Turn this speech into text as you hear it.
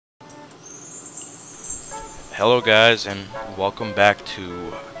Hello guys, and welcome back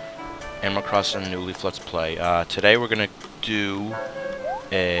to Animal Crossing New Leaf Let's Play. Today we're gonna do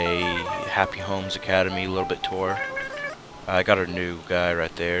a Happy Homes Academy little bit tour. I got a new guy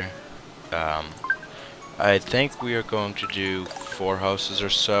right there. I think we are going to do 4 houses or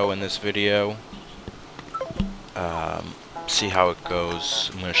so in this video. See how it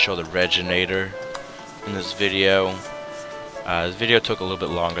goes. I'm gonna show the Reginator in this video. This video took a little bit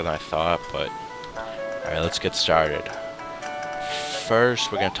longer than I thought, but alright, let's get started.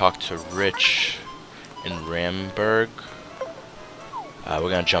 First, we're going to talk to Rich in Ramberg. We're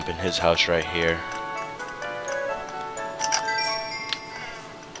going to jump in his house right here.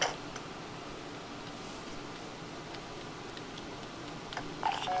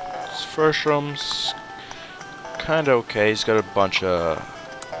 His first room's kind of okay. He's got a bunch of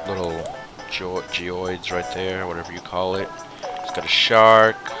little geoids right there, whatever you call it. He's got a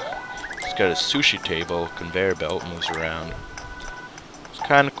shark. He's got a sushi table, conveyor belt, moves around. It's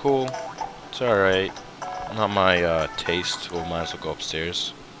kind of cool. It's alright. Not my taste. We might as well go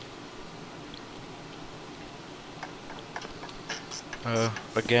upstairs.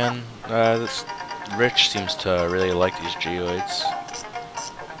 Again, this Rich seems to really like these geoids.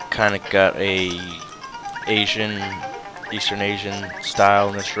 Kind of got a Eastern Asian style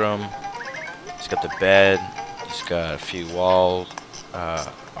in this room. He's got the bed. He's got a few wall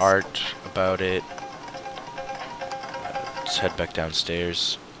art about it. Let's head back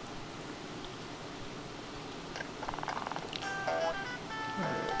downstairs.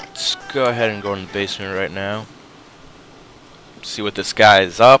 Let's go ahead and go in the basement right now. See what this guy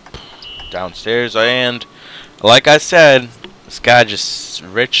is up downstairs. And like I said, this guy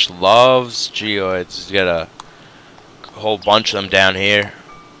Rich loves geoids. He's got a whole bunch of them down here.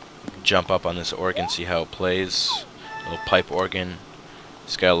 Jump up on this organ, see how it plays. Little pipe organ.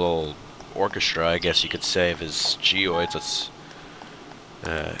 He's got a little orchestra, I guess you could say, of his geoids. Let's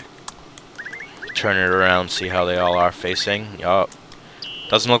turn it around, see how they all are facing. Yup.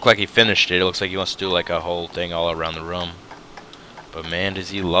 Doesn't look like he finished it. It looks like he wants to do like a whole thing all around the room. But man,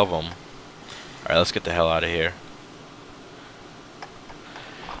 does he love them. Alright, let's get the hell out of here.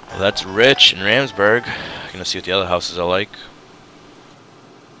 Well, that's Rich in Ramsburg. Gonna see what the other houses are like.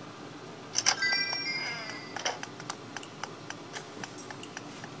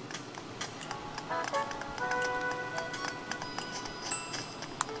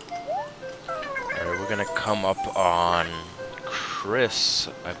 We're gonna come up on Chris,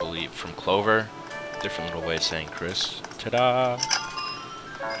 I believe, from Clover. Different little way of saying Chris. Ta-da!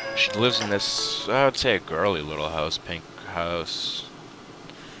 She lives in this, I would say, a girly little house, pink house.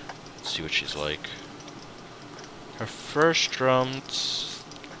 Let's see what she's like. Her first drum's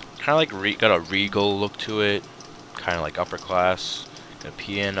kind of like got a regal look to it, kind of like upper class. Got a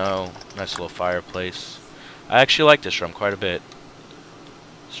piano, nice little fireplace. I actually like this drum quite a bit.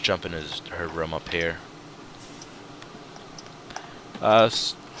 Let's jump in her room up here.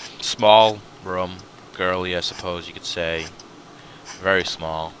 Small room, girly, I suppose you could say. Very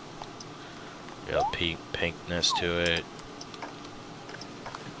small. Real pinkness to it.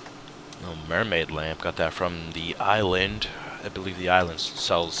 Little mermaid lamp. Got that from the island. I believe the island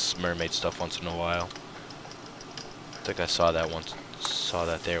sells mermaid stuff once in a while. I think I saw that once. Saw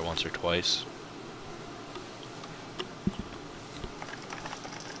that there once or twice.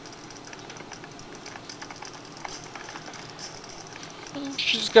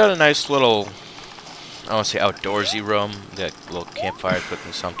 She's got a nice little, I want to say, outdoorsy room. Got a little campfire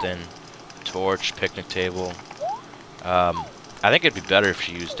cooking something, torch, picnic table. I think it'd be better if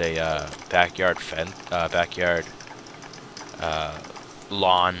she used a backyard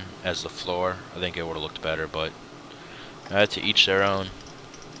lawn as the floor. I think it would have looked better, but to each their own.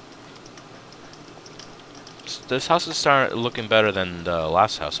 This house is starting looking better than the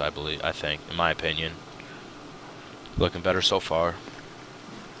last house, I think, in my opinion. Looking better so far.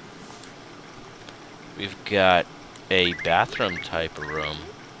 We've got a bathroom type of room.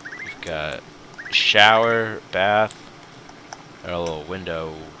 We've got a shower, bath, and a little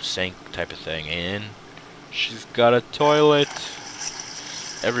window sink type of thing. And she's got a toilet.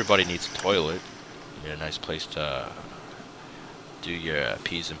 Everybody needs a toilet. You need a nice place to do your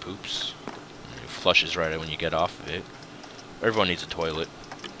pees and poops. It flushes right out when you get off of it. Everyone needs a toilet.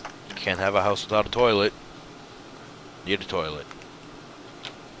 You can't have a house without a toilet. Need a toilet.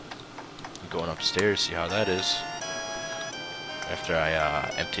 Going upstairs, see how that is. After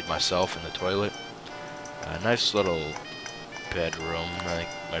I emptied myself in the toilet. A nice little bedroom. I think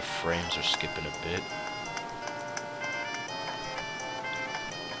my frames are skipping a bit.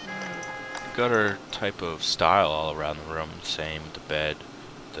 Got her type of style all around the room. Same, the bed,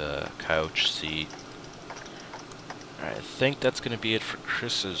 the couch, seat. Alright, I think that's gonna be it for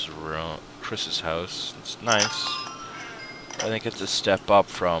Chris's room, Chris's house. It's nice. I think it's a step up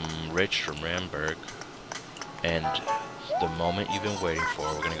from Rich from Ramberg. And the moment you've been waiting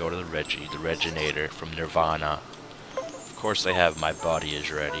for, we're gonna go to the Reggie, the Reginator from Nirvana. Of course they have "My Body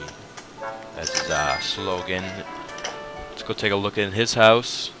Is Ready" as his slogan. Let's go take a look in his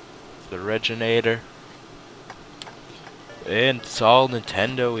house, the Reginator. And it's all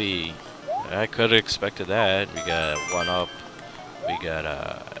Nintendo-y. I could have expected that. We got 1-Up, we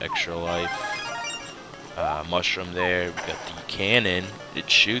got Extra Life, Mushroom there, we got the cannon, it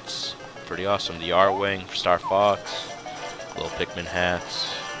shoots, pretty awesome, the R-Wing, Star Fox, little Pikmin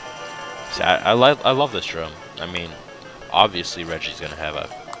hats. See, I love this room. I mean, obviously Reggie's gonna have a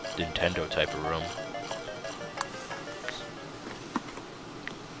Nintendo type of room.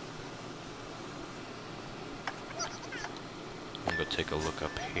 I'm gonna go take a look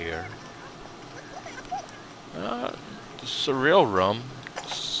up here. This is a real room.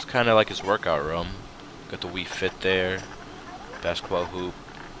 It's kind of like his workout room. Got the Wii Fit there, basketball hoop.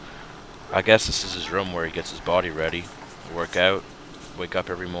 I guess this is his room where he gets his body ready to work out. Wake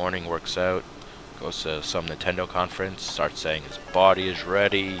up every morning, works out, goes to some Nintendo conference, starts saying his body is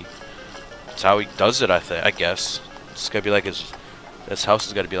ready. That's how he does it, I guess. It's gonna be like this house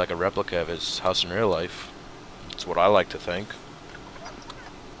is gonna be like a replica of his house in real life. That's what I like to think.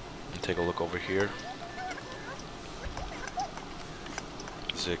 Take a look over here.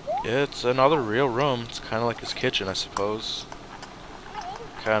 It's another real room. It's kind of like his kitchen, I suppose.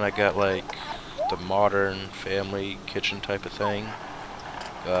 Kind of got like the modern family kitchen type of thing.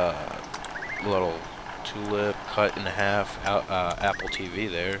 Little tulip cut in half. Apple TV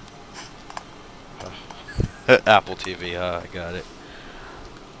there. Apple TV, I got it.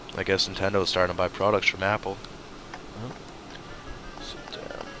 I guess Nintendo is starting to buy products from Apple. Sit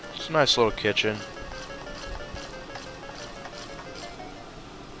down. It's a nice little kitchen.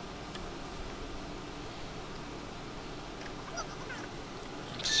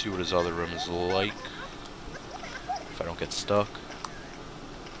 See what his other room is like, if I don't get stuck.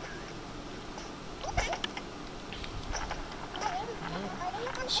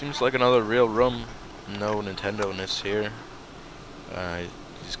 Seems like another real room. No Nintendo-ness here.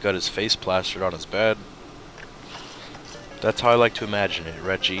 He's got his face plastered on his bed. That's how I like to imagine it.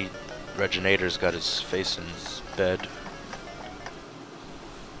 Reginator's got his face in his bed.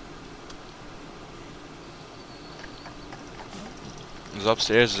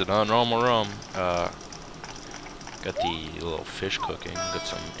 Upstairs is a normal room. Got the little fish cooking. Got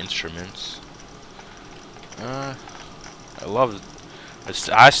some instruments. I love it.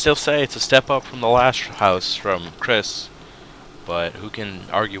 I still say it's a step up from the last house from Chris, but who can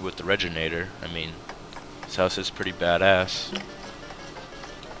argue with the Reginator? I mean, his house is pretty badass.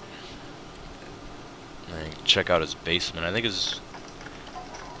 And check out his basement. I think his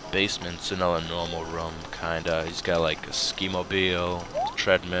basement's another normal room, kinda. He's got like a ski-mobile,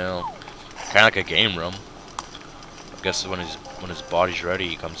 treadmill, kinda like a game room. I guess when his body's ready,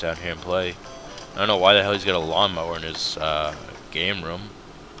 he comes down here and play. I don't know why the hell he's got a lawnmower in his game room,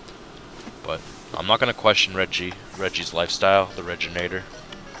 but I'm not gonna question Reggie's lifestyle, the Reginator.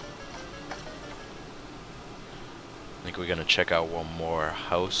 I think we're gonna check out one more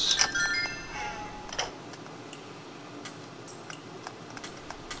house.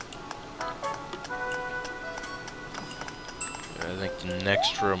 I think the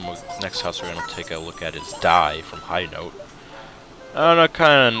next house we're gonna take a look at is Die from High Note. I don't know what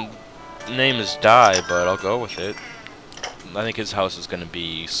kind of name is Die, but I'll go with it. I think his house is gonna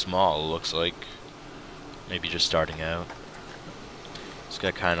be small, it looks like. Maybe just starting out. It's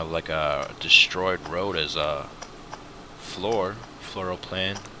got kind of like a destroyed road as a floral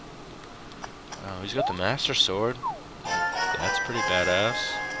plan. Oh, he's got the Master Sword. That's pretty badass.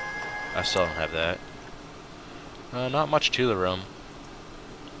 I still don't have that. Not much to the room.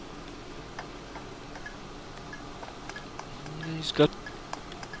 He's got,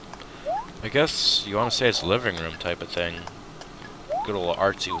 I guess you want to say it's living room type of thing. Good old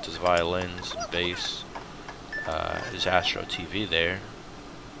artsy with his violins and bass. His Astro TV there.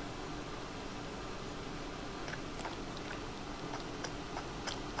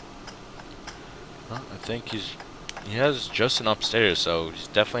 Well, I think he has just an upstairs, so he's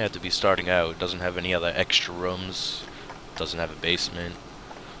definitely have to be starting out. Doesn't have any other extra rooms. Doesn't have a basement.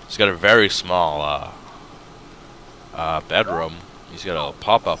 He's got a very small bedroom. He's got a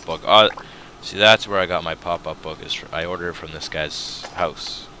pop-up book. See, that's where I got my pop-up book. I ordered it from this guy's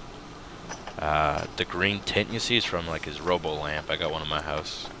house. The green tint you see is from like his robo lamp. I got one in my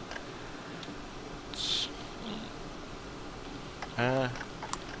house.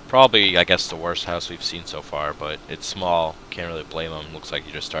 Probably, I guess, the worst house we've seen so far, but it's small. Can't really blame him. Looks like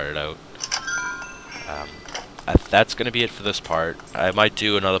he just started out. That's going to be it for this part. I might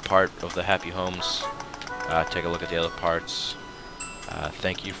do another part of the Happy Homes. Take a look at the other parts.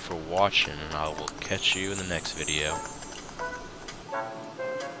 Thank you for watching, and I will catch you in the next video.